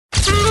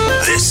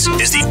This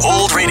is the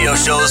Old Radio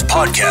Show's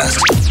podcast.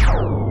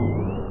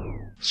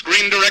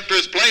 Screen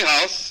Directors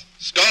Playhouse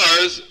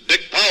stars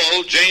Dick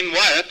Powell, Jane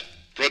Wyatt.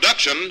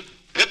 Production,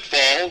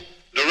 Pitfall.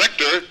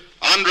 Director,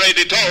 Andre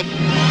DeToth.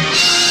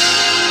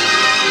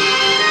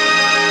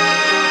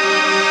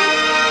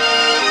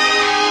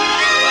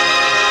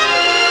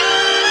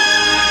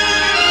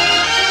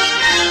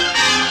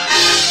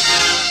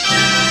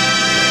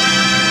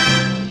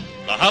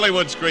 The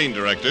Hollywood Screen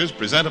Directors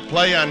present a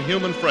play on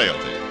human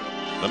frailty.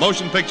 The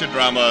motion picture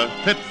drama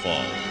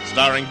Pitfall,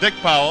 starring Dick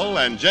Powell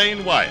and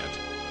Jane Wyatt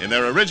in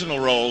their original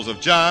roles of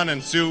John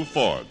and Sue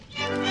Forbes.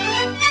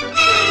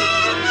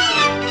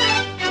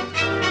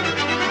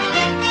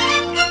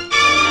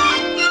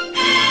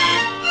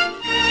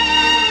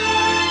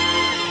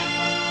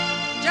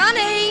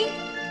 Johnny!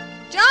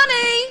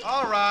 Johnny!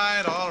 All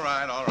right,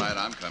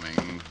 I'm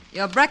coming.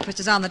 Your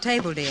breakfast is on the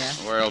table, dear.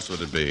 Where else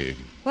would it be?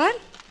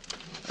 What?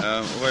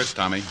 Where's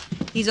Tommy?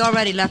 He's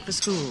already left for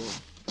school.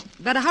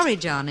 Better hurry,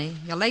 Johnny.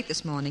 You're late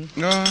this morning.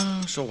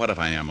 So what if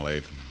I am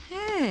late?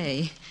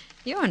 Hey,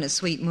 you're in a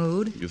sweet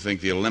mood. You think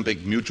the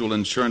Olympic Mutual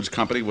Insurance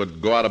Company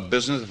would go out of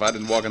business if I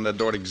didn't walk in that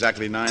door at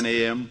exactly 9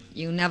 a.m.?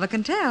 You never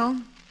can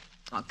tell.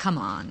 Oh, come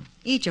on.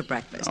 Eat your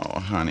breakfast. Oh,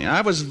 honey,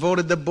 I was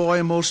voted the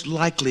boy most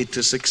likely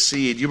to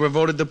succeed. You were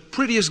voted the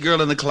prettiest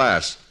girl in the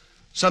class.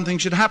 Something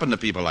should happen to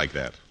people like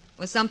that.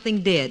 Well,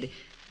 something did.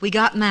 We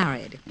got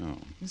married. Oh.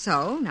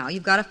 So, now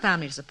you've got a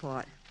family to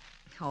support.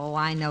 Oh,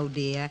 I know,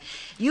 dear.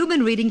 You've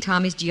been reading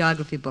Tommy's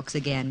geography books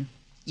again.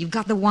 You've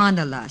got the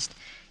Wanderlust,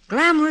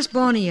 Glamorous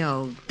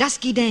Borneo,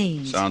 Dusky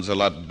Danes. Sounds a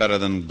lot better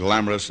than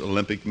Glamorous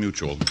Olympic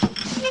Mutual.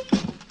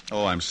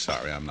 Oh, I'm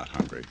sorry, I'm not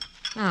hungry.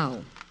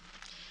 Oh.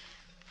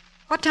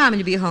 What time will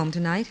you be home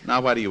tonight?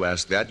 Now, why do you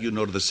ask that? You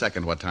know to the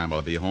second what time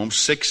I'll be home.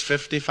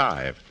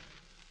 6:55.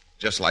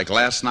 Just like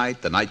last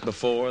night, the night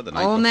before, the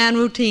night Old man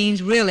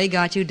routine's really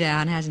got you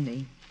down, hasn't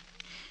he?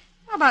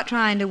 How about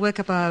trying to work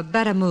up a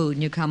better mood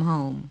when you come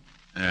home?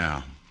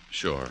 Yeah,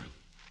 sure.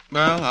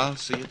 Well, I'll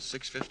see you at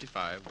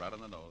 6:55, right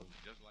on the nose,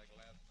 just like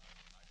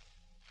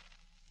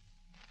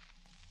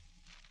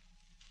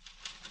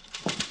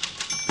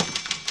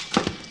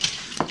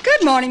last.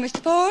 Good morning,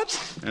 Mr.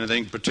 Forbes.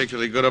 Anything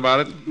particularly good about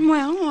it?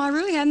 Well, I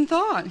really hadn't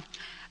thought.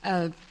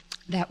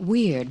 That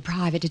weird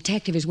private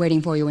detective is waiting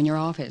for you in your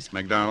office.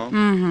 McDonald?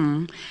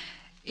 Mm-hmm.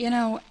 You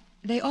know,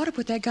 they ought to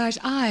put that guy's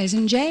eyes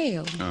in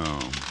jail.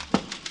 Oh.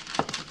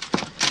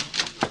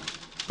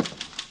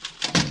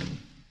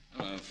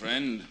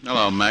 Friend.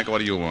 Hello, Mac. What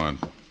do you want?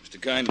 Just a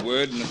kind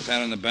word and a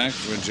pat on the back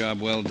for a job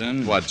well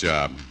done. What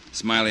job?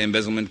 Smiley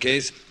embezzlement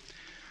case.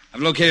 I've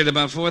located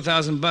about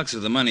 $4,000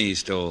 of the money he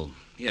stole.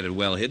 He had it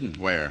well hidden.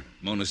 Where?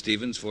 Mona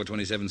Stevens,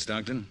 427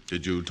 Stockton.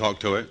 Did you talk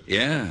to her?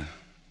 Yeah.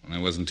 I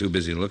wasn't too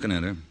busy looking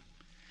at her.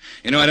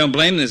 You know, I don't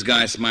blame this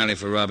guy, Smiley,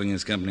 for robbing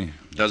his company.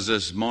 Does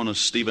this Mona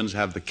Stevens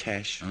have the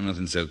cash? Oh,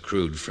 nothing so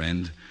crude,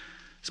 friend.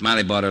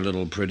 Smiley bought her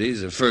little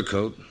pretties, a fur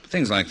coat,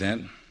 things like that.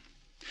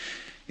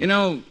 You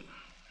know,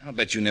 I'll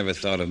bet you never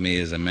thought of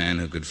me as a man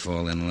who could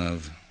fall in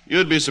love.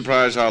 You'd be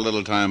surprised how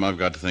little time I've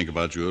got to think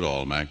about you at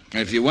all, Mac.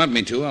 If you want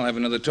me to, I'll have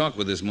another talk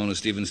with this Mona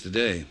Stevens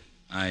today.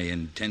 I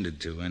intended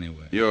to,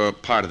 anyway. Your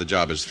part of the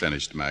job is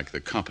finished, Mac.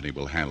 The company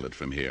will handle it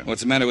from here.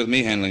 What's the matter with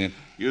me handling it?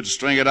 You'd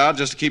string it out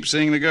just to keep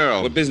seeing the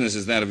girl. What business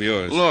is that of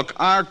yours? Look,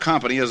 our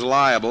company is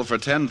liable for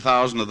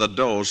 $10,000 of the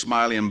dough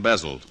Smiley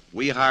embezzled.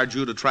 We hired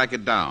you to track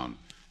it down.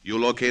 You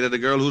located a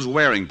girl who's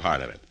wearing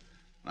part of it.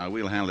 Now,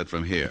 we'll handle it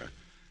from here.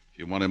 If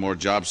you want any more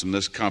jobs from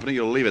this company,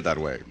 you'll leave it that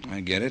way. I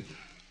get it.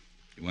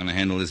 You want to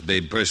handle this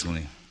babe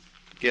personally.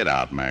 Get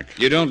out, Mac.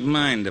 You don't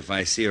mind if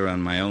I see her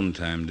on my own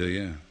time, do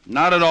you?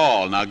 Not at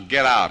all. Now,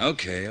 get out.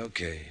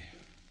 Okay.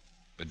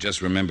 But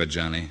just remember,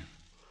 Johnny,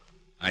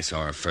 I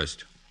saw her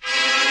first.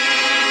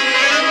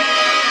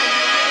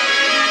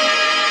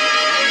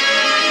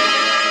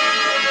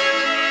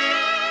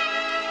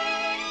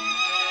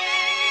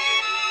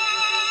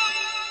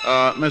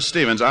 Miss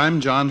Stevens, I'm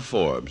John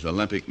Forbes,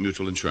 Olympic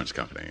Mutual Insurance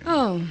Company.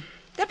 Oh,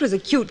 that was a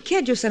cute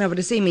kid you sent over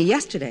to see me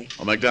yesterday.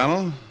 Oh,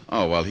 McDonald?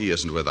 Oh, well, he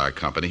isn't with our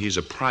company. He's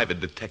a private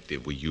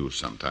detective we use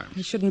sometimes.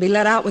 He shouldn't be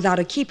let out without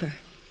a keeper.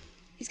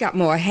 He's got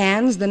more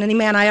hands than any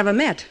man I ever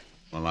met.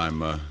 Well,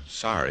 I'm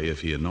sorry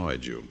if he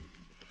annoyed you.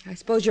 I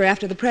suppose you're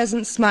after the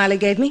presents Smiley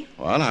gave me?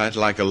 Well, I'd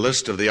like a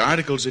list of the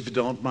articles, if you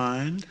don't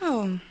mind.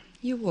 Oh,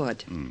 you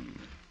would.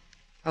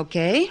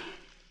 Okay.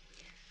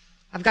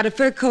 I've got a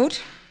fur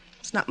coat.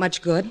 It's not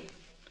much good.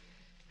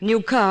 A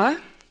new car.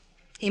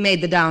 He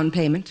made the down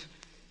payment.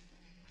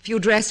 A few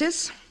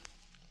dresses.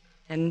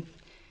 And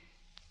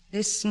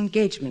this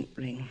engagement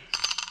ring.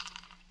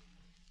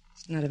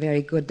 It's not a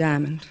very good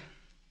diamond,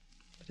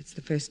 but it's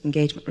the first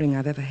engagement ring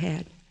I've ever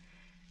had.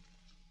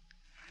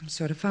 I'm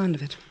sort of fond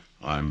of it.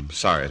 I'm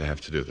sorry to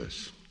have to do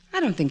this. I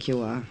don't think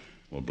you are.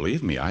 Well,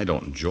 believe me, I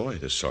don't enjoy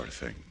this sort of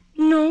thing.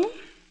 No?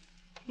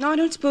 No, I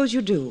don't suppose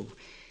you do.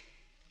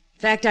 In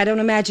fact, I don't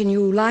imagine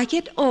you like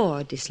it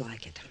or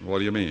dislike it. What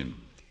do you mean?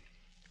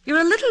 You're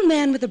a little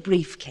man with a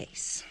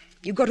briefcase.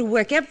 You go to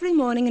work every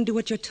morning and do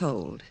what you're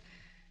told.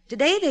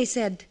 Today they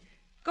said,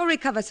 go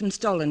recover some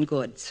stolen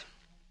goods.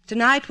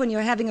 Tonight, when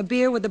you're having a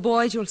beer with the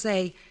boys, you'll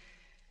say,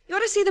 "You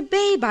ought to see the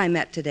babe I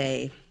met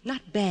today.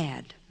 Not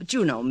bad, but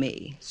you know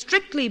me.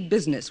 Strictly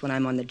business when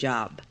I'm on the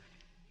job."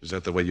 Is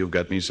that the way you've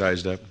got me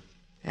sized up?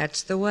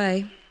 That's the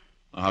way.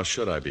 How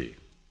should I be?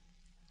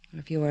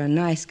 If you were a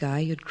nice guy,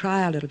 you'd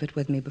cry a little bit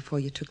with me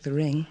before you took the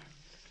ring.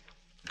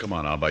 Come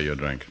on, I'll buy you a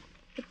drink.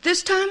 At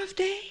this time of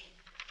day?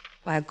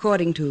 Why,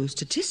 according to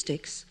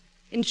statistics,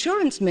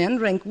 insurance men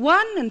drink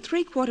 1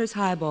 3/4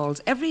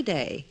 highballs every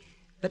day,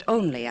 but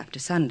only after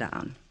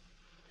sundown.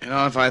 You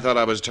know, if I thought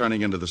I was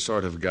turning into the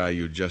sort of guy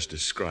you just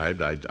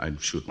described, I'd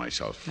shoot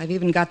myself. I've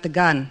even got the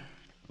gun.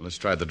 Let's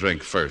try the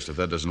drink first. If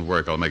that doesn't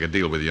work, I'll make a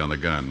deal with you on the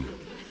gun.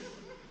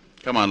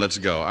 Come on, let's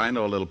go. I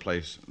know a little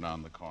place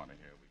down the corner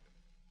here.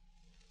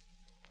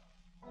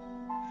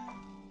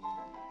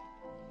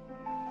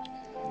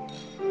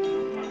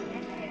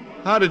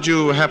 How did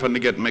you happen to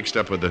get mixed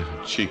up with a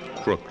cheap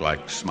crook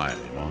like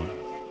Smiley, Mona?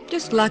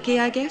 Just lucky,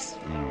 I guess.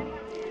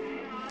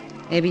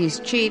 Maybe he's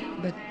cheap,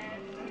 but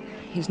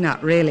he's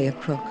not really a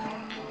crook.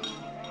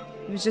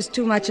 He was just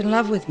too much in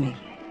love with me.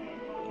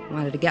 He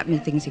wanted to get me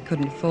things he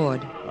couldn't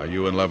afford. Are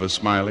you in love with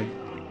Smiley?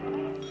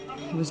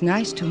 He was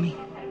nice to me.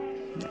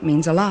 That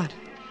means a lot.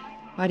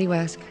 Why do you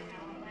ask?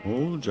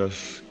 Oh,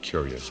 just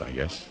curious, I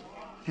guess.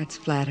 That's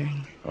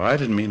flattering. Oh, I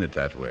didn't mean it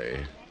that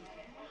way.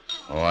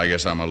 Oh, I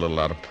guess I'm a little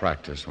out of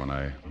practice when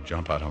I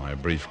jump out of my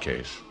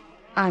briefcase.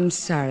 I'm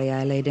sorry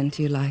I laid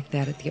into you like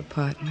that at the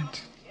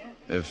apartment.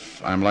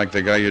 If I'm like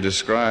the guy you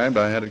described,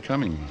 I had it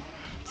coming.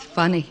 It's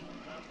funny.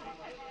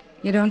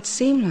 You don't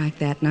seem like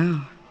that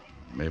now.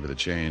 Maybe the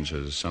change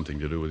has something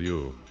to do with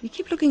you. You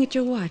keep looking at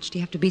your watch. Do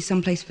you have to be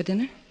someplace for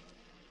dinner?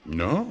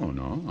 No,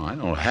 I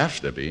don't have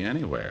to be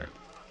anywhere.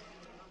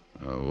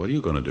 What are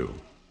you going to do?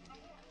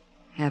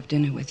 Have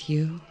dinner with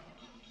you.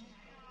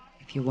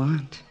 If you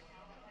want.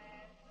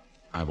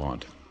 I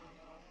want.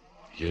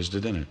 Here's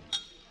the dinner.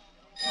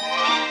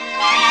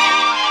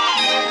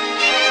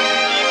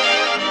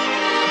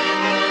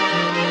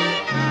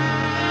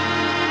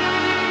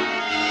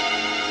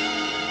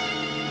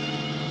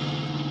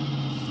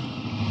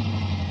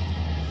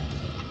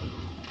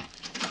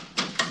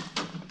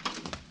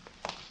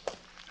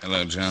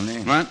 Hello,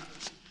 Johnny. What?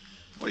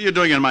 What are you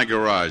doing in my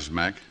garage,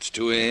 Mac? It's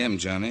 2 a.m.,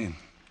 Johnny.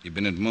 You've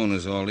been at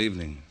Mona's all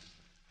evening.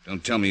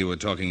 Don't tell me you were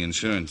talking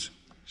insurance.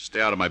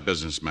 Stay out of my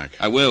business, Mac.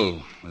 I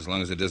will, as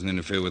long as it doesn't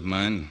interfere with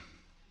mine.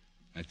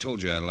 I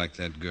told you I liked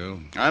that girl.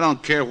 I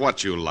don't care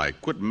what you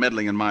like. Quit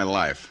meddling in my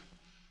life.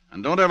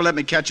 And don't ever let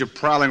me catch you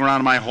prowling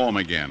around my home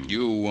again.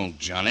 You won't,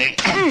 Johnny.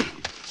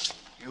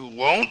 You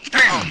won't.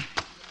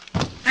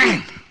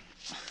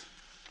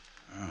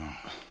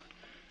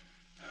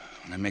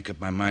 When I make up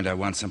my mind I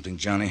want something,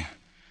 Johnny,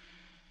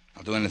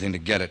 I'll do anything to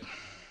get it.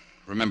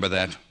 Remember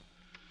that.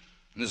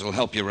 And this will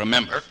help you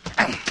remember.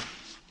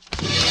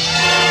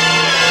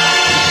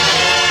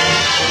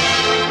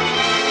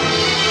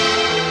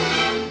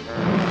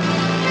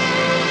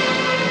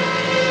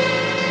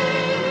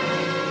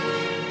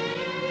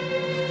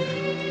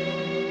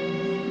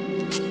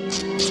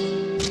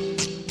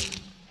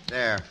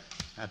 There.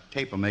 That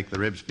tape will make the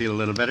ribs feel a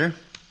little better.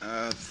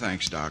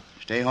 Thanks, Doc.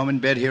 Stay home in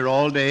bed here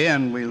all day,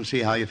 and we'll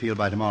see how you feel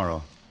by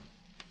tomorrow.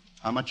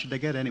 How much did they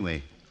get,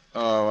 anyway?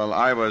 Oh, well,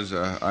 I was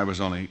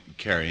only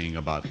carrying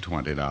about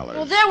 $20.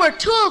 Well, there were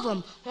 2 of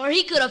them, or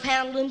he could have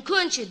handled him,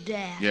 couldn't you,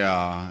 Dad? Yeah,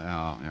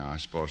 I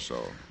suppose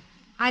so.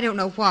 I don't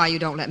know why you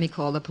don't let me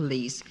call the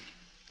police.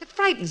 It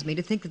frightens me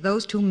to think that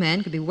those 2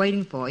 men could be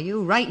waiting for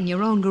you right in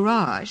your own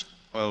garage.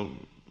 Well,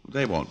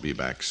 they won't be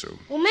back, Sue.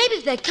 Well, maybe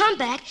if they come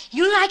back,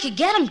 you and I could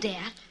get them,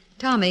 Dad.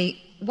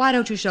 Tommy, why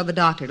don't you show the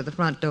doctor to the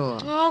front door?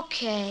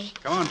 Okay.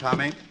 Come on,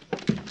 Tommy.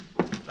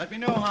 Let me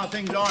know how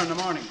things are in the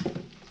morning.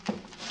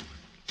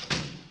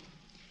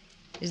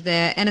 Is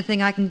there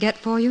anything I can get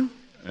for you?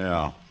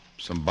 Yeah,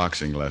 some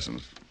boxing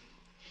lessons.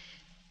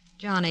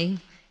 Johnny,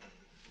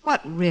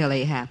 what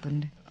really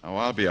happened? Oh,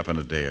 I'll be up in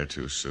a day or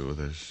two, Sue.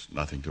 There's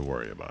nothing to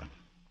worry about.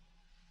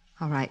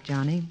 All right,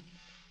 Johnny.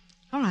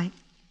 All right.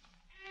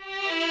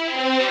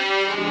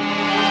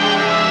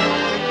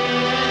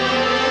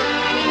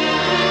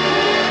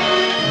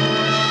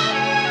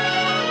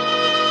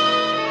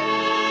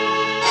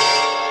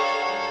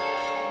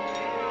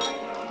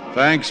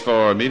 Thanks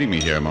for meeting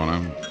me here,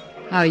 Mona.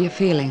 How are you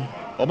feeling?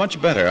 Oh,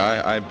 much better.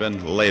 I've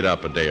been laid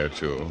up a day or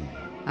two.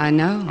 I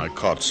know. I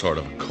caught sort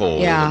of a cold.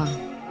 Yeah.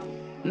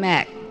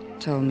 Mac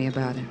told me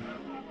about it.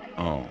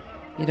 Oh,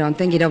 You don't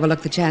think he'd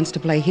overlook the chance to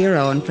play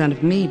hero in front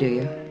of me, do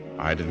you?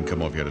 I didn't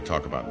come over here to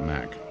talk about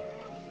Mac.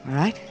 All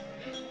right.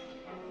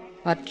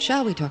 What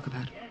shall we talk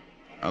about?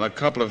 Well, a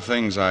couple of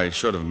things I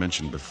should have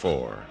mentioned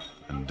before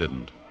and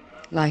didn't.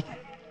 Like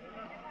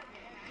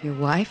your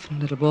wife and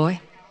little boy?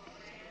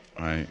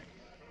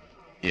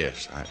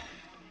 Yes,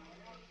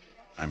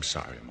 I'm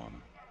sorry, Mona.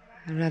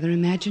 I rather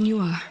imagine you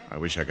are. I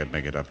wish I could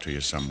make it up to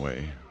you some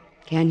way.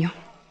 Can you?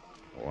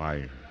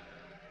 Oh,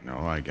 no,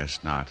 I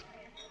guess not.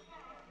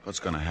 What's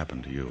going to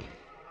happen to you?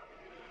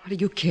 What do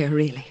you care,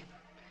 really?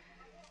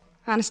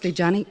 Honestly,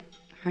 Johnny,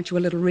 aren't you a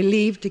little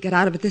relieved to get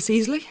out of it this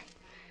easily?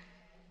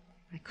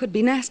 I could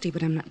be nasty,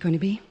 but I'm not going to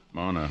be.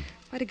 Mona.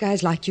 Why do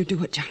guys like you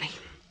do it, Johnny?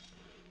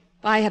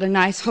 If I had a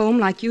nice home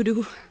like you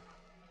do,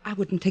 I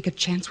wouldn't take a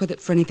chance with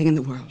it for anything in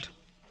the world.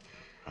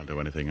 I'll do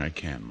anything I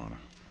can, Mona.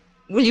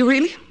 Will you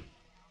really?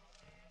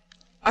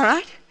 All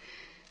right.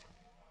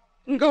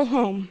 And go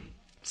home.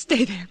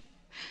 Stay there.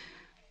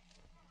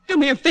 Do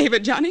me a favor,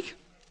 Johnny.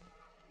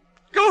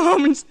 Go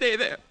home and stay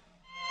there.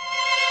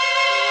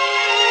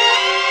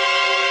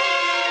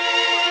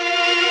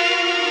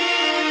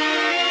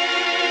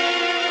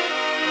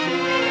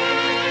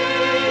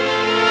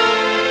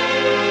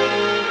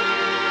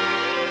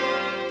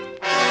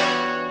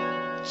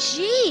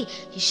 Gee,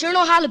 you sure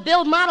know how to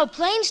build model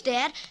planes,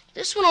 Dad.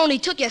 This one only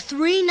took you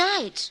 3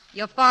 nights.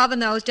 Your father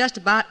knows just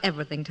about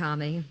everything,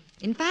 Tommy.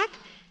 In fact,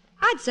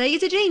 I'd say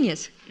he's a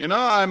genius. You know,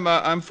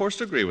 I'm forced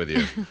to agree with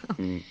you.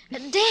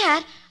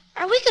 Dad,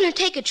 are we going to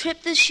take a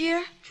trip this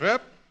year?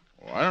 Trip?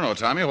 Oh, I don't know,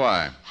 Tommy.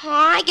 Why? Oh,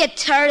 I get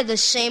tired of the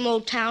same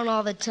old town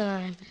all the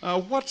time.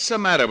 What's the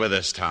matter with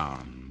this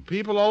town?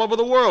 People all over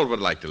the world would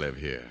like to live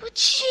here. But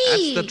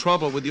gee. That's the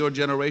trouble with your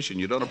generation.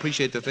 You don't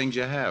appreciate the things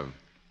you have.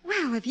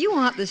 Well, if you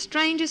aren't the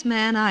strangest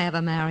man I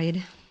ever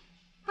married.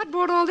 What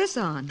brought all this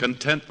on?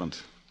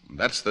 Contentment.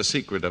 That's the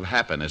secret of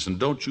happiness, and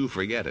don't you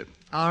forget it.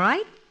 All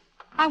right.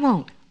 I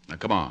won't. Now,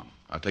 come on.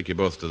 I'll take you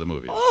both to the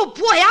movies. Oh,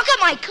 boy, I'll get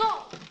my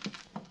coat.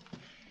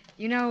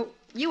 You know,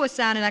 you were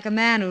sounding like a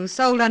man who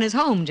sold on his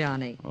home,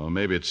 Johnny. Well,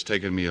 maybe it's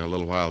taken me a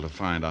little while to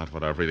find out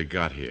what I've really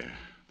got here.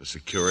 The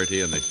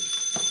security and the...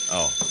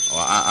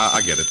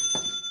 I get it.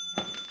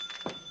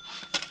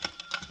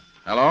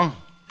 Hello?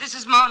 This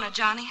is Mona,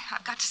 Johnny.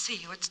 I've got to see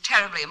you. It's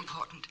terribly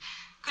important.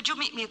 Could you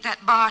meet me at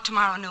that bar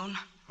tomorrow noon?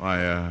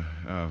 Why,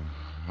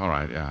 all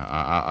right, yeah,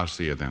 I'll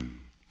see you then.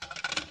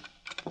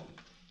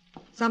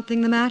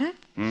 Something the matter?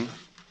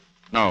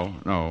 No,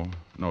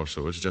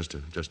 Sue, it's just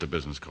a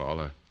business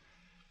call.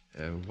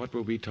 What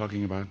were we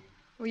talking about?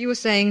 Well, you were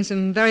saying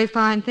some very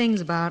fine things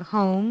about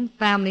home,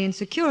 family, and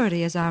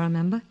security, as I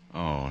remember.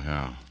 Oh,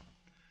 yeah.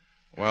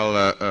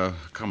 Well,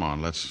 come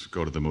on, let's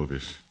go to the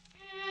movies.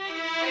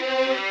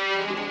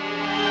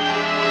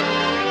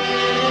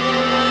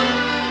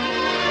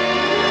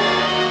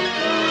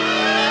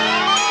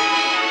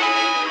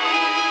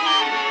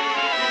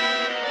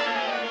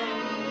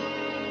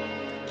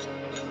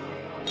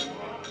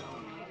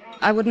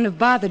 I wouldn't have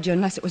bothered you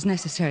unless it was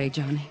necessary,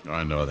 Johnny.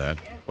 I know that.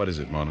 What is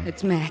it, Mona?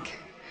 It's Mac.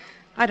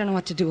 I don't know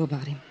what to do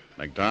about him.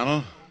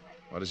 McDonald?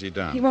 What has he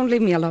done? He won't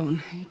leave me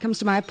alone. He comes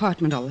to my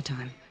apartment all the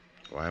time.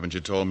 Why haven't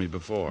you told me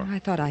before? I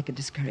thought I could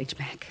discourage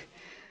Mac.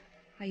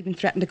 I even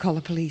threatened to call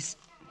the police.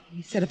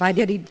 He said if I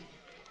did, he'd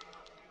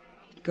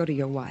go to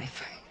your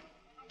wife.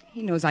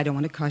 He knows I don't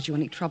want to cause you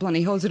any trouble, and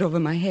he holds it over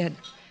my head.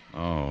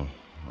 Oh,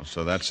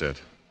 so that's it.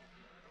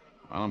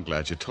 Well, I'm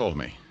glad you told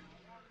me.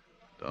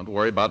 Don't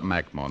worry about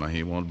Mac, Mona.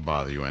 He won't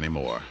bother you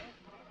anymore.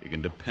 You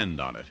can depend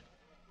on it.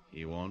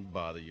 He won't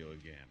bother you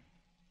again.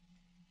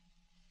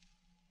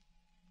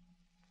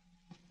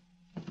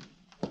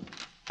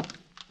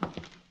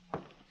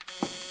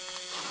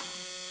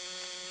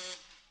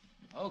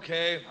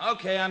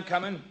 Okay, I'm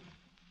coming.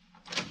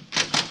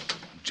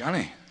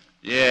 Johnny?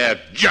 Yeah,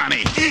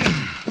 Johnny.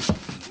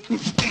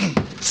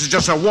 This is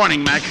just a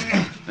warning, Mac.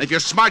 If you're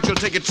smart, you'll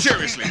take it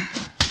seriously.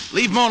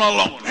 Leave Mona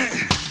alone.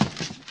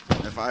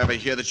 If I ever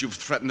hear that you've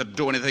threatened to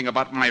do anything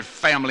about my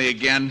family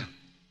again,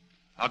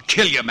 I'll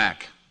kill you,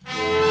 Mac. You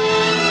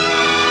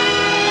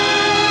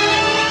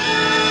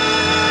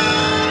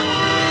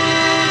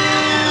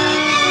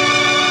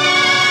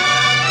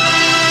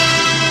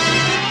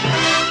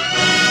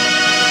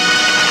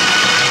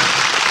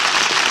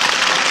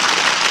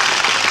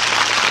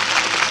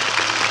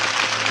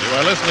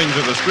are listening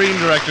to the Screen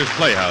Directors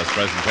Playhouse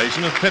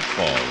presentation of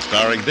Pitfall,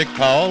 starring Dick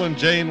Powell and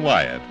Jane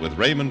Wyatt, with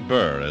Raymond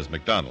Burr as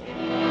McDonald.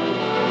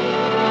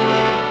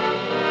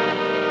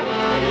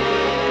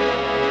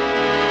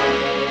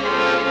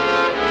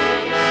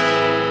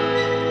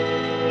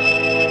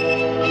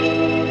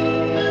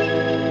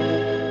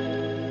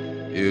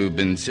 You've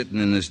been sitting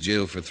in this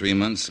jail for 3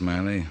 months,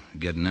 Smiley.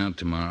 Getting out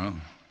tomorrow.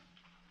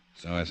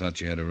 So I thought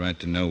you had a right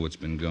to know what's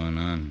been going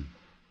on.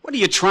 What are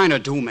you trying to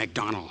do,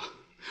 McDonald?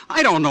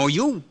 I don't know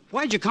you.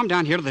 Why'd you come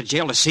down here to the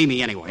jail to see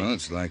me anyway? Well,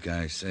 it's like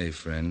I say,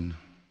 friend.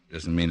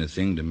 Doesn't mean a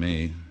thing to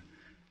me.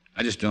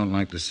 I just don't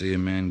like to see a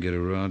man get a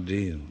raw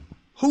deal.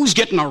 Who's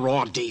getting a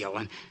raw deal?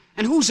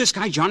 And who's this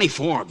guy, Johnny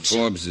Forbes?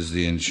 Forbes is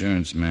the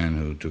insurance man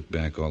who took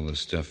back all the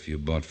stuff you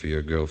bought for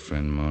your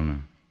girlfriend,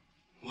 Mona.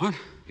 What?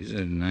 He's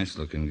a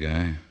nice-looking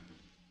guy.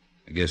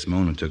 I guess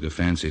Mona took a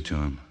fancy to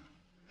him.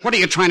 What are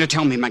you trying to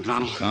tell me,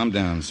 McDonald? Calm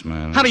down,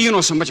 Smiley. How do you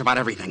know so much about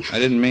everything? I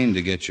didn't mean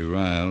to get you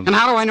riled. And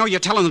how do I know you're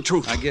telling the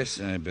truth? I guess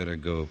I better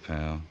go,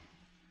 pal.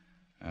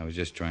 I was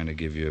just trying to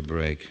give you a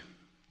break.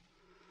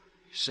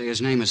 You say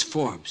his name is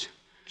Forbes?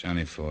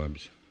 Johnny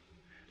Forbes.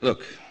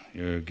 Look,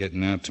 you're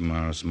getting out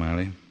tomorrow,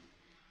 Smiley.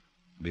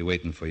 I'll be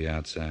waiting for you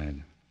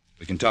outside.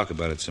 We can talk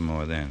about it some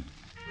more then.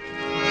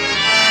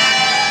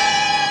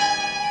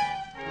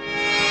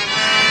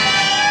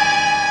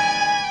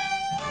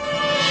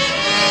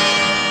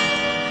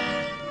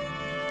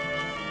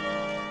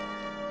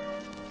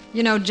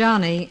 You know,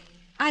 Johnny,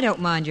 I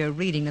don't mind your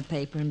reading the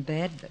paper in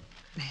bed, but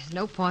there's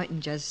no point in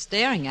just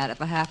staring at it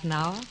for half an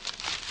hour.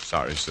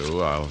 Sorry,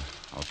 Sue. I'll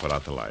put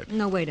out the light.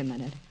 No, wait a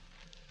minute.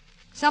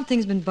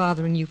 Something's been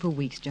bothering you for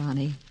weeks,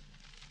 Johnny.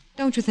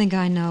 Don't you think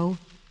I know?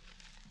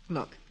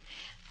 Look,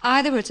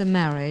 either it's a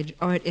marriage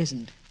or it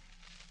isn't.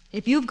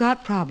 If you've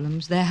got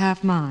problems, they're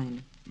half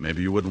mine.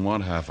 Maybe you wouldn't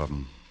want half of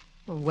them.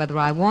 Well, whether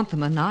I want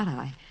them or not,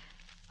 I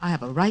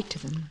have a right to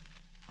them.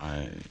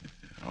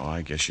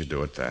 I guess you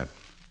do at that.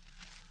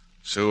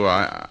 Sue,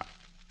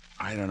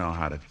 I don't know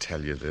how to tell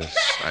you this.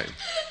 Daddy!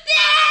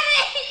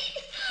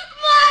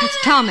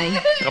 It's Tommy.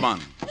 Come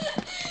on.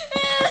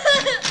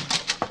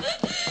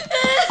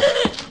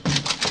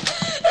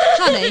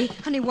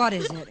 Honey, what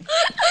is it?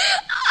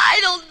 I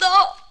don't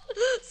know.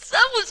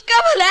 Someone's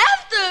coming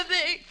after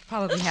me.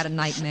 Probably had a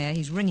nightmare.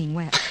 He's wringing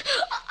wet.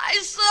 I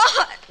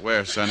saw it.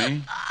 Where,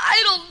 Sonny?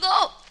 I don't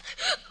know.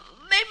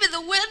 Maybe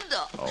the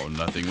window. Oh,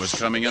 nothing was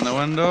coming in the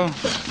window?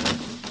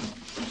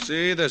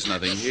 See, there's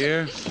nothing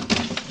here.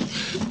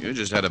 You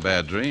just had a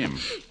bad dream.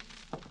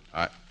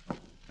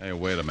 Hey,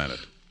 wait a minute.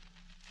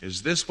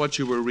 Is this what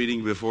you were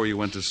reading before you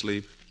went to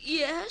sleep?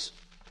 Yes.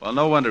 Well,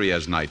 no wonder he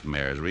has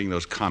nightmares, reading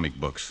those comic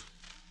books.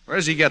 Where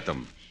does he get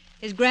them?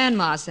 His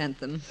grandma sent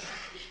them.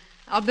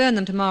 I'll burn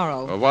them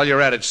tomorrow. Well, while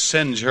you're at it,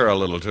 singe her a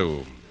little,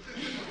 too.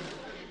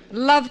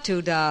 Love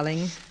to,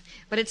 darling.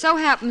 But it so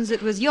happens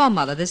it was your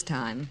mother this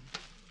time.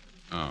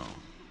 Oh.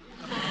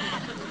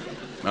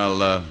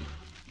 Well,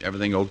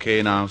 everything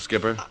okay now,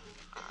 Skipper?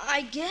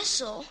 I guess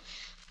so.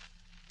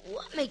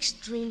 What makes a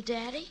dream,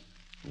 Daddy?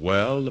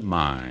 Well, the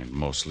mind,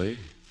 mostly.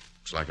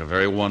 It's like a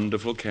very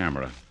wonderful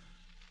camera.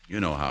 You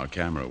know how a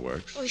camera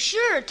works. Well,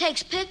 sure, it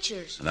takes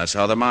pictures. And that's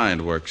how the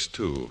mind works,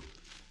 too.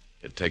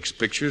 It takes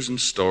pictures and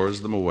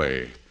stores them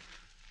away.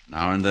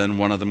 Now and then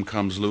one of them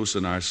comes loose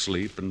in our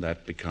sleep, and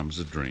that becomes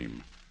a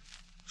dream.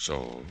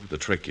 So the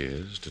trick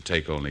is to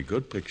take only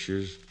good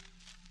pictures,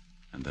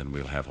 and then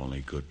we'll have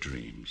only good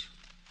dreams.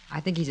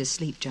 I think he's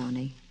asleep,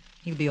 Johnny.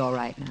 He'll be all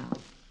right now.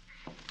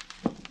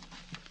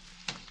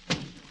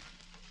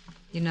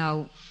 You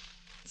know,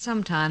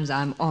 sometimes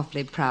I'm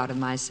awfully proud of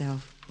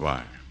myself.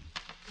 Why?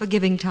 For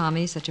giving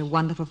Tommy such a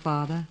wonderful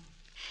father.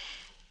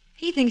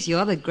 He thinks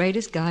you're the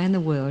greatest guy in the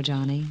world,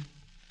 Johnny.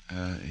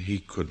 He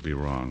could be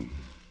wrong.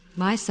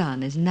 My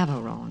son is never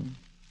wrong.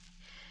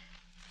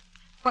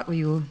 What were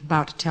you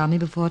about to tell me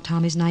before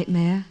Tommy's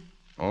nightmare?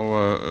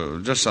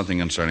 Oh, just something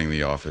concerning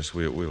the office.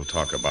 We'll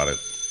talk about it.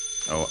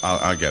 Oh,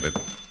 I'll get it.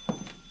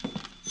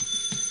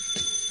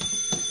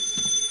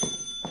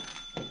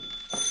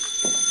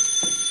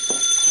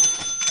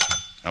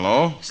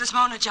 Hello? Is this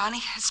Mona, Johnny?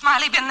 Has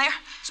Smiley been there?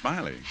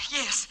 Smiley?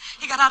 Yes.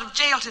 He got out of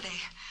jail today.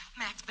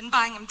 Mac's been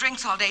buying him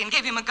drinks all day and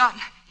gave him a gun.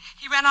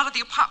 He ran out of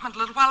the apartment a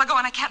little while ago,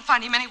 and I can't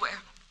find him anywhere.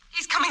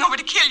 He's coming over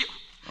to kill you.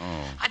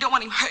 Oh. I don't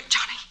want him hurt,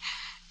 Johnny.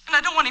 And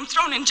I don't want him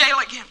thrown in jail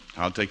again.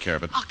 I'll take care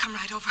of it. I'll come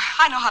right over.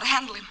 I know how to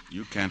handle him.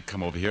 You can't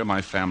come over here.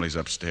 My family's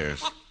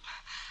upstairs. Well,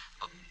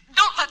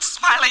 don't let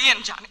Smiley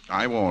in, Johnny.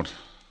 I won't.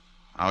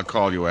 I'll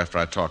call you after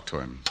I talk to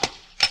him.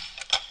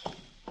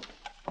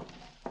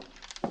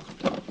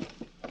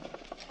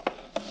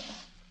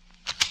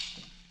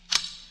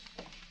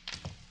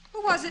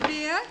 Who was it,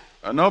 dear?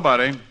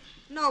 Nobody.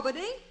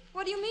 Nobody?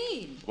 What do you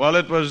mean? Well,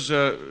 it was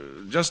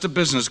just a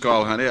business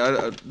call, honey.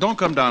 Don't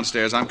come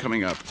downstairs. I'm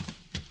coming up.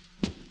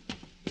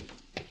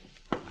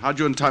 How'd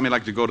you and Tommy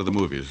like to go to the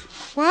movies?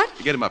 What?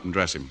 Get him up and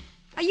dress him.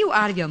 Are you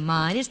out of your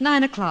mind? It's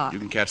 9:00. You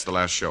can catch the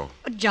last show.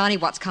 Oh, Johnny,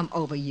 what's come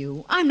over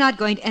you? I'm not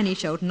going to any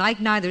show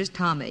tonight, neither is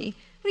Tommy.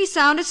 He's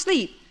sound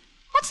asleep.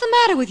 What's the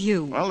matter with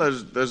you? Well,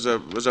 there's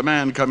a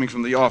man coming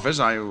from the office.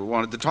 I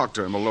wanted to talk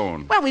to him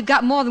alone. Well, we've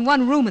got more than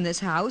one room in this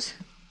house.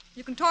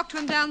 You can talk to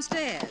him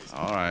downstairs.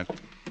 All right.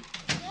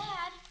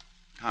 Dad?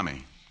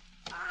 Tommy.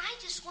 I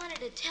just wanted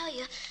to tell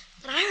you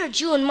that I heard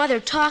you and Mother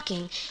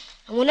talking.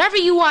 And whenever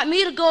you want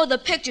me to go to the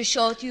picture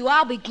show with you,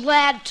 I'll be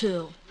glad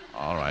to.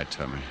 All right,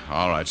 Tommy.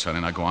 All right, sonny.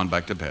 Now go on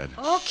back to bed.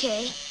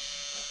 Okay.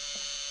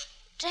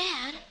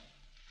 Dad,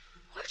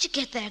 where'd you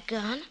get that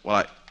gun?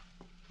 Well,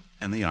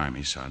 in the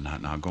Army, son.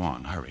 Now go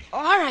on. Hurry.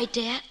 All right,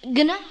 Dad.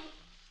 Good night.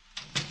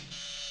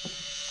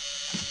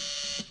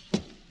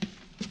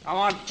 Come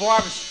on,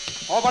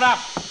 Forbes. Open up.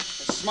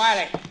 It's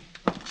Smiley.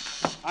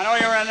 I know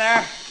you're in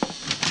there.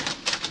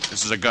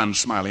 This is a gun,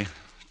 Smiley.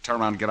 Turn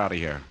around and get out of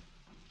here.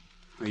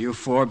 Are you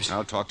Forbes?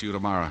 I'll talk to you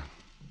tomorrow.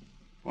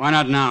 Why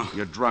not now?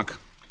 You're drunk.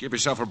 Give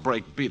yourself a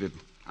break. Beat it.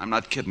 I'm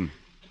not kidding.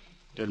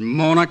 Did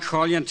Mona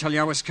call you and tell you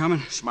I was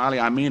coming? Smiley,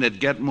 I mean it.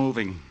 Get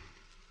moving.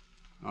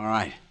 All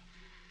right.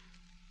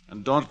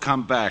 And don't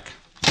come back.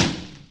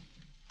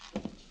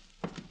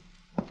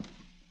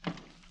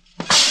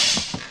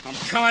 I'm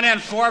coming in,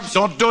 Forbes.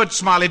 Don't do it,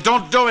 Smiley.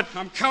 Don't do it.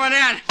 I'm coming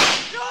in.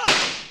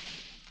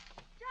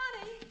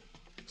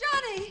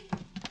 Johnny,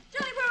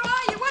 where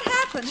are you? What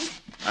happened?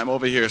 I'm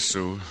over here,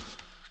 Sue.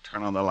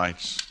 Turn on the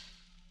lights.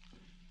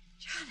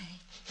 Johnny.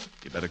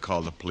 You better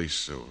call the police,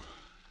 Sue.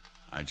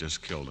 I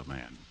just killed a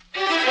man.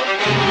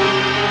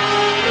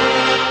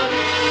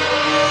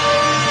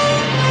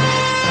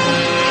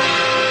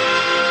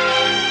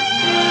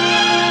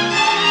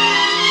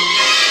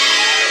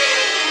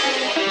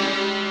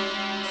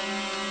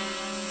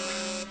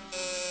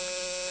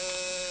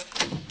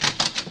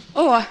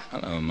 Oh,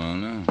 Hello,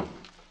 Mona.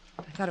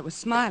 I thought it was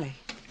Smiley.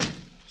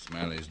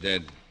 Smiley's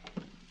dead.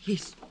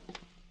 He's...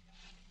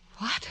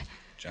 What?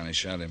 Johnny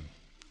shot him.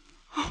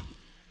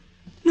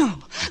 No.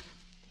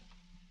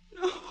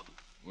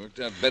 Worked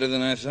out better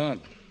than I thought.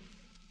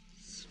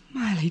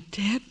 Smiley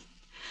dead?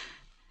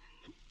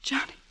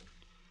 Johnny...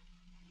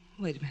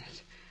 Wait a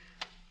minute.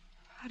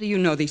 How do you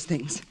know these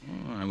things?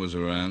 Oh, I was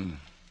around.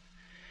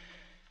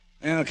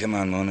 Well, come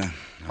on, Mona.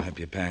 I'll help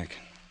you pack.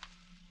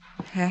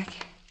 Pack?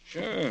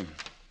 Sure.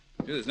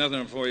 There's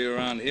nothing for you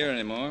around here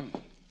anymore.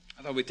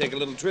 I thought we'd take a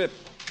little trip.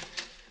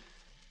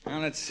 Now,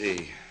 let's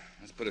see.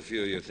 Let's put a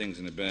few of your things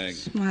in the bag.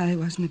 Smiley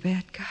wasn't a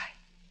bad guy.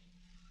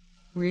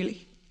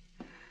 Really?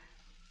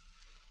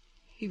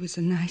 He was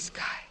a nice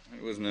guy.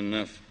 It wasn't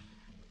enough.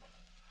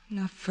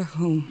 Enough for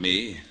whom?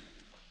 Me.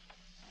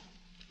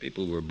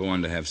 People were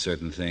born to have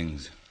certain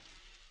things.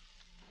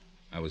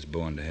 I was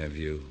born to have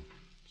you,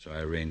 so I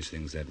arranged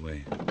things that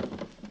way.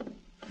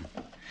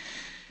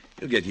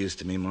 You'll get used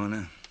to me,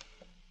 Mona.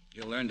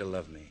 You'll learn to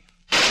love me.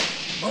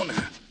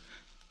 Mona,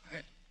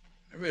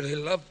 I really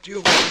loved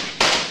you.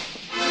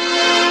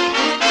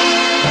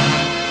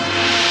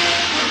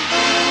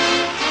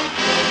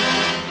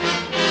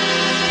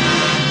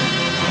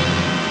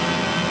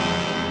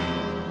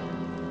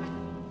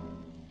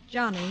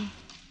 Johnny.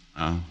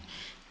 Huh?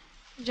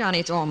 Johnny,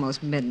 it's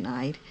almost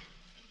midnight.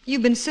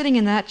 You've been sitting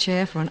in that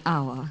chair for an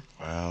hour.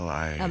 Well,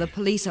 Now, the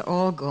police are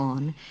all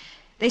gone.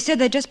 They said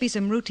there'd just be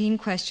some routine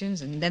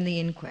questions and then the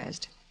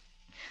inquest.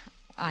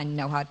 I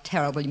know how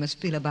terrible you must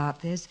feel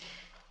about this,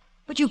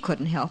 but you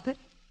couldn't help it.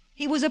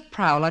 He was a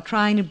prowler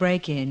trying to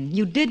break in.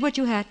 You did what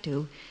you had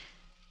to.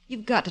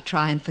 You've got to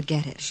try and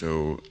forget it.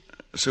 Sue,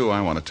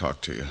 I want to talk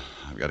to you.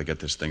 I've got to get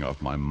this thing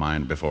off my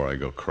mind before I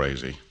go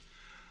crazy.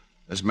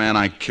 This man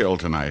I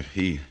killed tonight,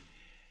 he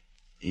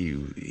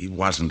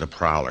wasn't a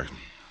prowler.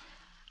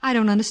 I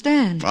don't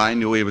understand. I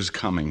knew he was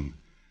coming.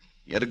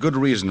 He had a good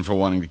reason for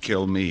wanting to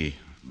kill me.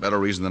 A better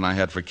reason than I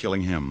had for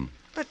killing him.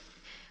 But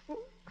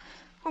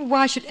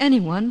why should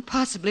anyone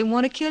possibly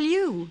want to kill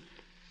you?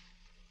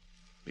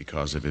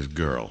 Because of his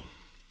girl.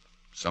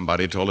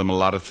 Somebody told him a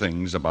lot of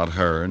things about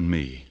her and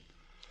me.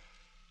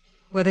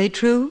 Were they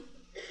true?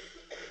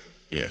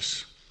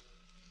 Yes.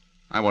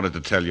 I wanted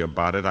to tell you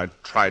about it. I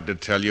tried to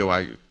tell you.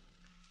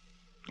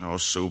 Oh,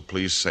 Sue,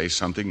 please say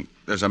something.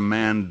 There's a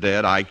man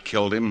dead. I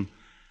killed him.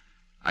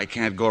 I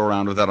can't go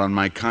around with that on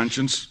my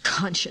conscience.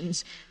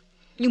 Conscience?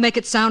 You make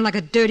it sound like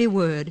a dirty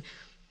word.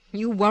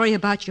 You worry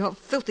about your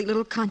filthy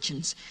little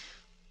conscience.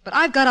 But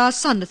I've got our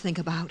son to think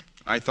about.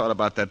 I thought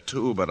about that,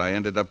 too, but I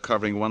ended up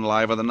covering one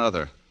lie with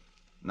another.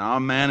 Now a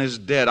man is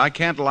dead. I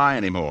can't lie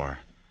anymore.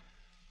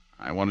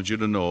 I wanted you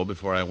to know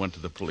before I went to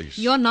the police.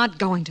 You're not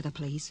going to the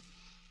police.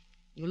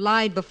 You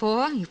lied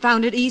before. You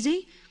found it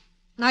easy.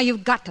 Now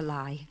you've got to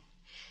lie.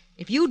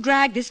 If you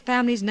drag this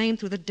family's name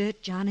through the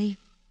dirt, Johnny,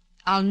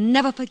 I'll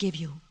never forgive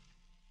you.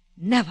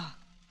 Never.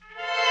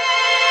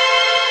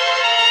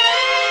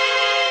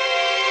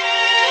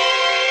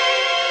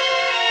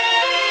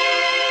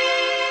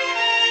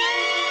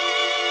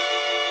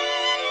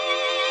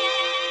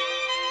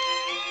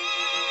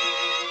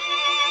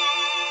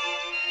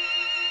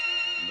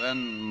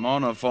 Then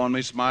Mona phoned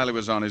me. Smiley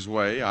was on his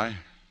way. I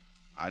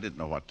didn't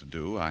know what to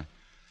do. I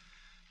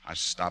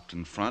stopped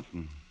in front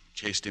and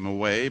chased him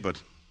away,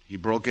 but he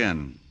broke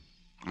in.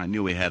 I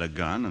knew he had a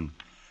gun, and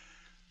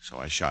so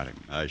I shot him.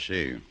 I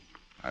see.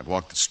 I've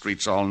walked the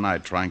streets all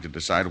night trying to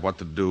decide what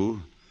to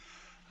do.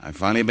 I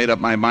finally made up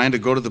my mind to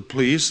go to the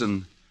police,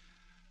 and,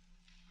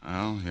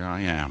 well, here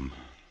I am.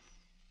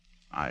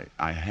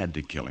 I had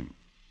to kill him.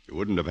 You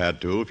wouldn't have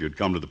had to if you'd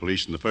come to the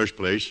police in the first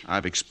place.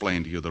 I've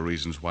explained to you the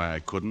reasons why I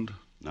couldn't.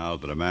 Now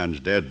that a man's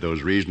dead,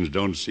 those reasons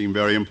don't seem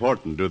very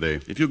important, do they?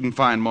 If you can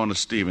find Mona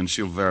Stevens,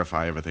 she'll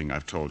verify everything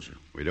I've told you.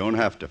 We don't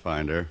have to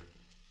find her.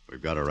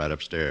 We've got her right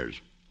upstairs.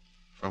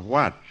 For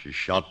what? She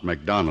shot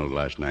MacDonald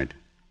last night.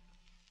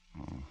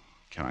 Oh,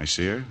 can I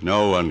see her?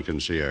 No one can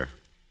see her.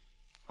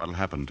 What'll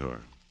happen to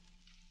her?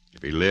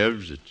 If he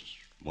lives, it's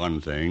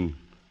one thing.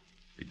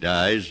 If he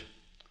dies,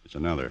 it's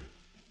another.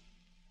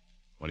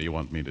 What do you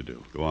want me to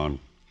do? Go on.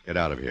 Get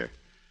out of here.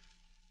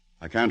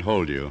 I can't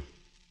hold you,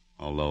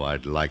 although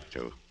I'd like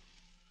to.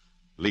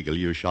 Legally,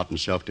 you shot in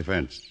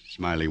self-defense.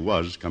 Smiley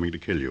was coming to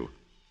kill you.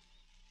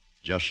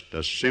 Just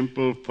a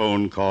simple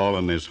phone call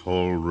and this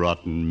whole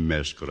rotten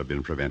mess could have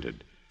been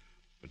prevented.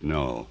 But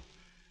no,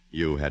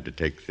 you had to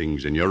take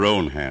things in your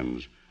own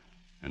hands.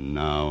 And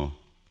now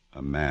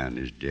a man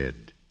is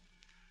dead.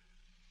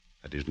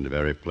 That isn't a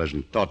very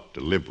pleasant thought to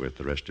live with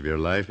the rest of your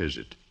life, is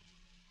it?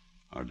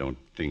 Or don't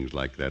things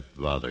like that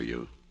bother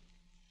you?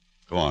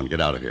 Go on, get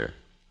out of here.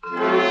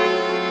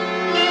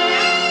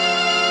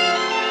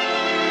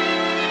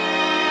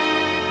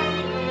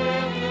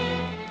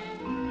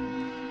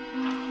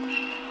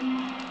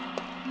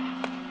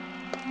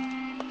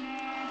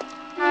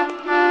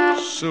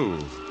 Sue.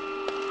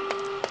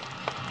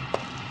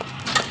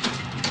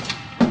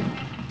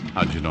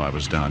 How'd you know I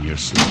was down here,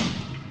 Sue?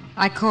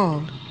 I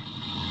called.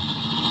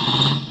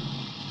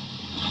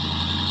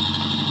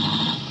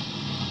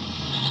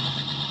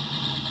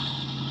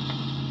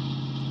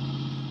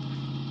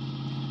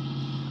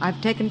 I've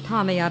taken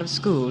Tommy out of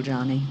school,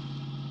 Johnny.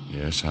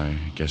 Yes, I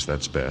guess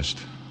that's best.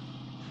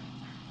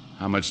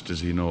 How much does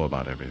he know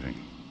about everything?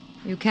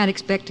 You can't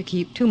expect to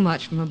keep too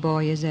much from a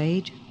boy his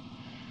age.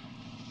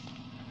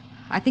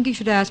 I think you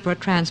should ask for a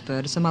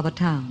transfer to some other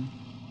town.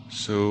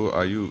 Sue,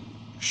 are you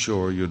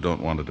sure you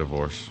don't want a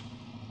divorce?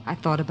 I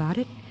thought about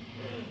it.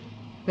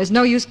 There's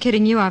no use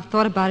kidding you. I've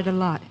thought about it a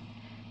lot.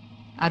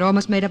 I'd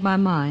almost made up my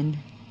mind,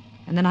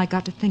 and then I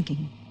got to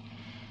thinking.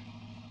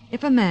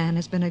 If a man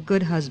has been a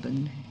good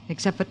husband,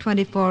 except for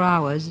 24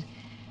 hours,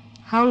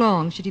 how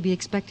long should he be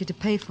expected to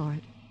pay for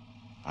it?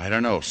 I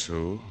don't know,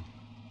 Sue.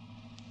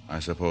 I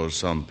suppose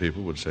some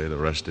people would say the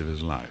rest of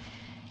his life.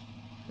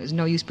 There's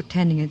no use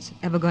pretending it's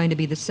ever going to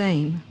be the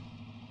same.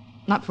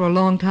 Not for a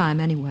long time,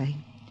 anyway.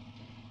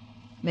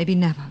 Maybe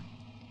never.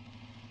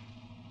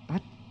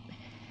 But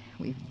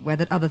we've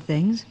weathered other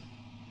things.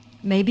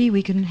 Maybe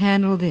we can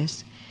handle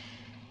this.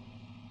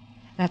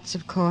 That's,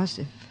 of course,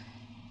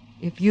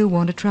 if you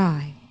want to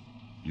try.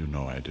 You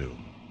know I do.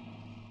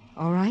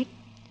 All right.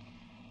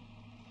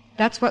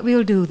 That's what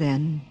we'll do,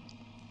 then.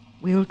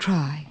 We'll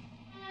try.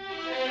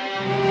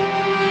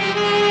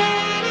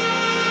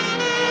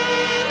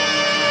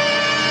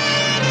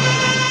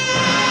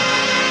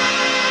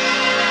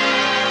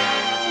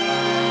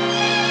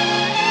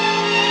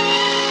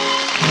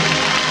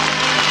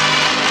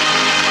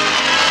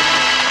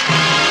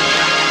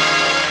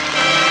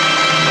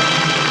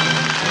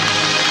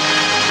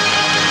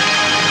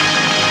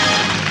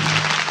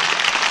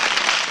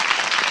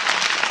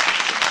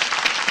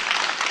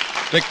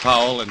 Dick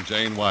Powell and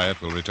Jane Wyatt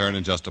will return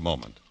in just a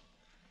moment.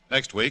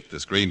 Next week, the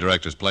Screen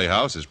Directors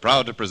Playhouse is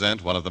proud to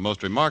present one of the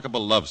most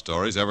remarkable love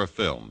stories ever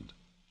filmed,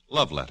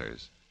 Love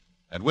Letters.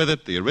 And with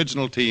it, the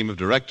original team of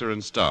director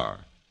and star,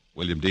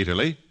 William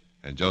Dieterle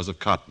and Joseph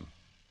Cotten.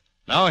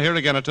 Now, here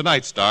again are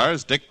tonight's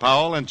stars, Dick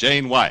Powell and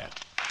Jane Wyatt.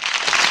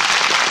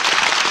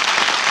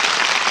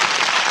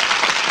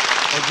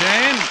 Well,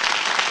 Jane,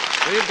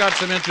 we've got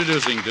some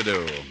introducing to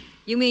do.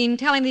 You mean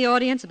telling the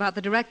audience about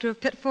the director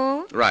of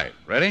Pitfall? Right.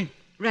 Ready?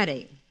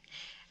 Ready.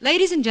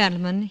 Ladies and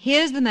gentlemen,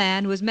 here's the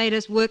man who has made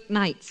us work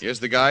nights.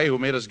 Here's the guy who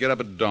made us get up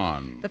at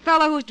dawn. The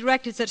fellow who's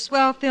directed such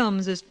swell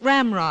films as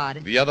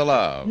Ramrod. The Other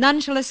Love. None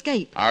Shall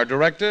Escape. Our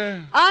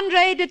director?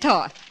 Andre de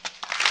Toth.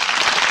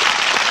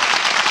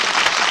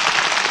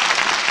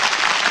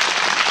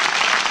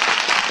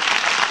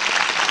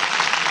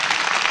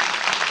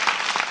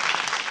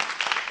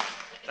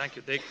 Thank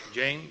you, Dick.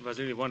 Jane, it was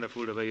really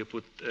wonderful the way you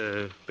put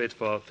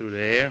Pitfall through the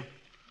air.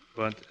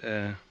 But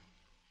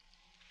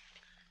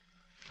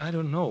I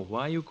don't know.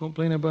 Why you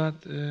complain about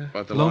the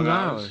long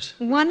hours?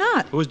 Why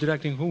not? Who's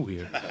directing who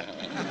here?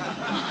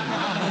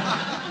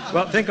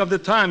 Well, think of the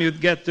time you'd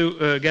get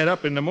to get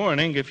up in the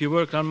morning if you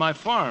worked on my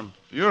farm.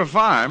 Your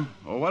farm?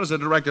 Well, what does the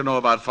director know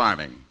about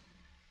farming?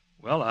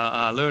 Well,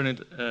 I learned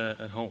it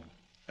at home.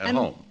 At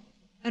home?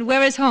 And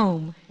where is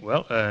home?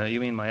 Well, you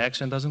mean my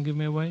accent doesn't give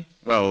me away?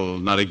 Well,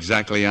 not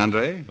exactly,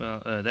 Andre.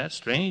 Well, that's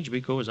strange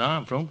because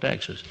I'm from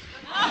Texas.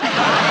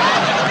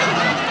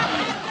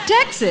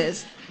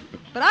 Texas?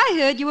 But I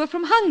heard you were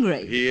from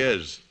Hungary. He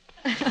is.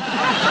 Well,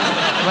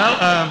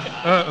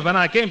 when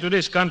I came to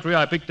this country,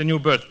 I picked a new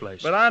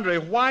birthplace. But, Andre,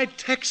 why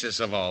Texas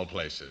of all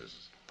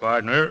places?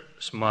 Partner,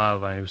 smile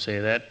when you say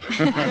that.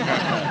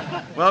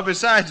 Well,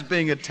 besides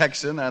being a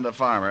Texan and a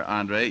farmer,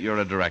 Andre, you're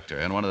a director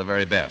and one of the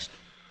very best.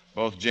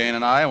 Both Jane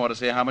and I want to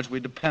say how much we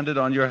depended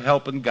on your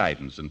help and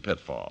guidance in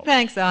Pitfall.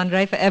 Thanks,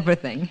 Andre, for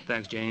everything.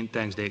 Thanks, Jane.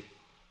 Thanks, Dick.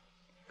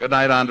 Good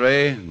night,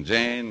 Andre.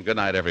 Jane, good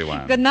night,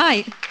 everyone. Good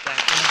night.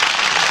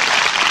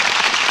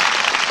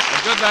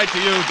 And good night to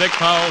you, Dick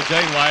Powell,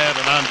 Jane Wyatt,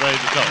 and Andre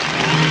de Toth.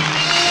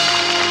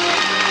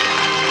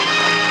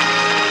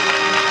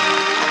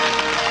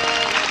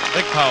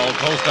 Dick Powell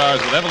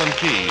co-stars with Evelyn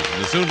Keyes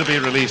in the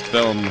soon-to-be-released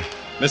film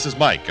Mrs.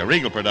 Mike, a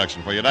Regal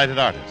production for United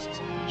Artists.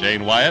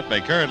 Jane Wyatt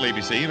may currently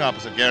be seen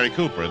opposite Gary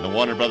Cooper in the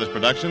Warner Brothers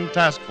production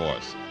Task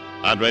Force.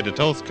 Andre de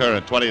Toth's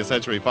current 20th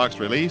Century Fox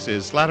release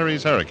is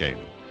Slattery's Hurricane.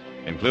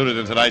 Included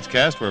in tonight's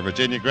cast were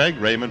Virginia Gregg,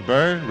 Raymond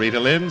Burr, Rita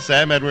Lynn,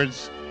 Sam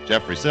Edwards,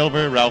 Jeffrey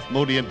Silver, Ralph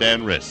Moody, and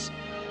Dan Riss.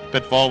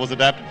 Pitfall was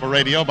adapted for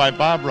radio by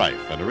Bob Reif,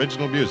 and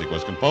original music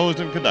was composed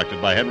and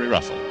conducted by Henry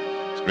Russell.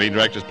 Screen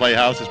Directors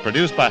Playhouse is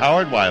produced by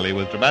Howard Wiley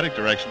with dramatic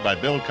direction by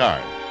Bill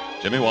Carn.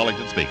 Jimmy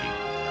Wallington speaking.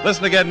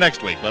 Listen again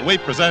next week when we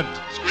present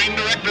Screen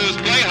Directors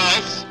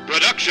Playhouse,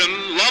 production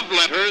Love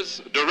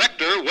Letters,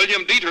 director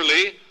William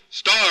Dieterle,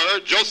 star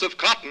Joseph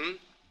Cotten.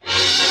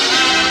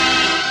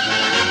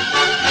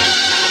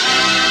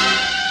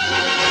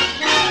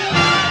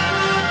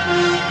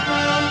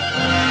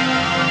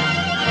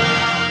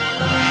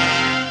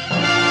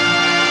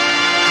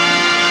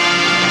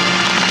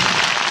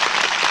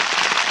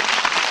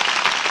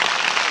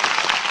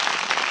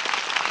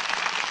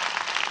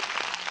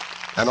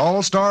 An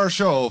all-star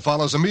show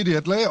follows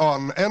immediately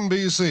on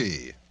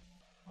NBC.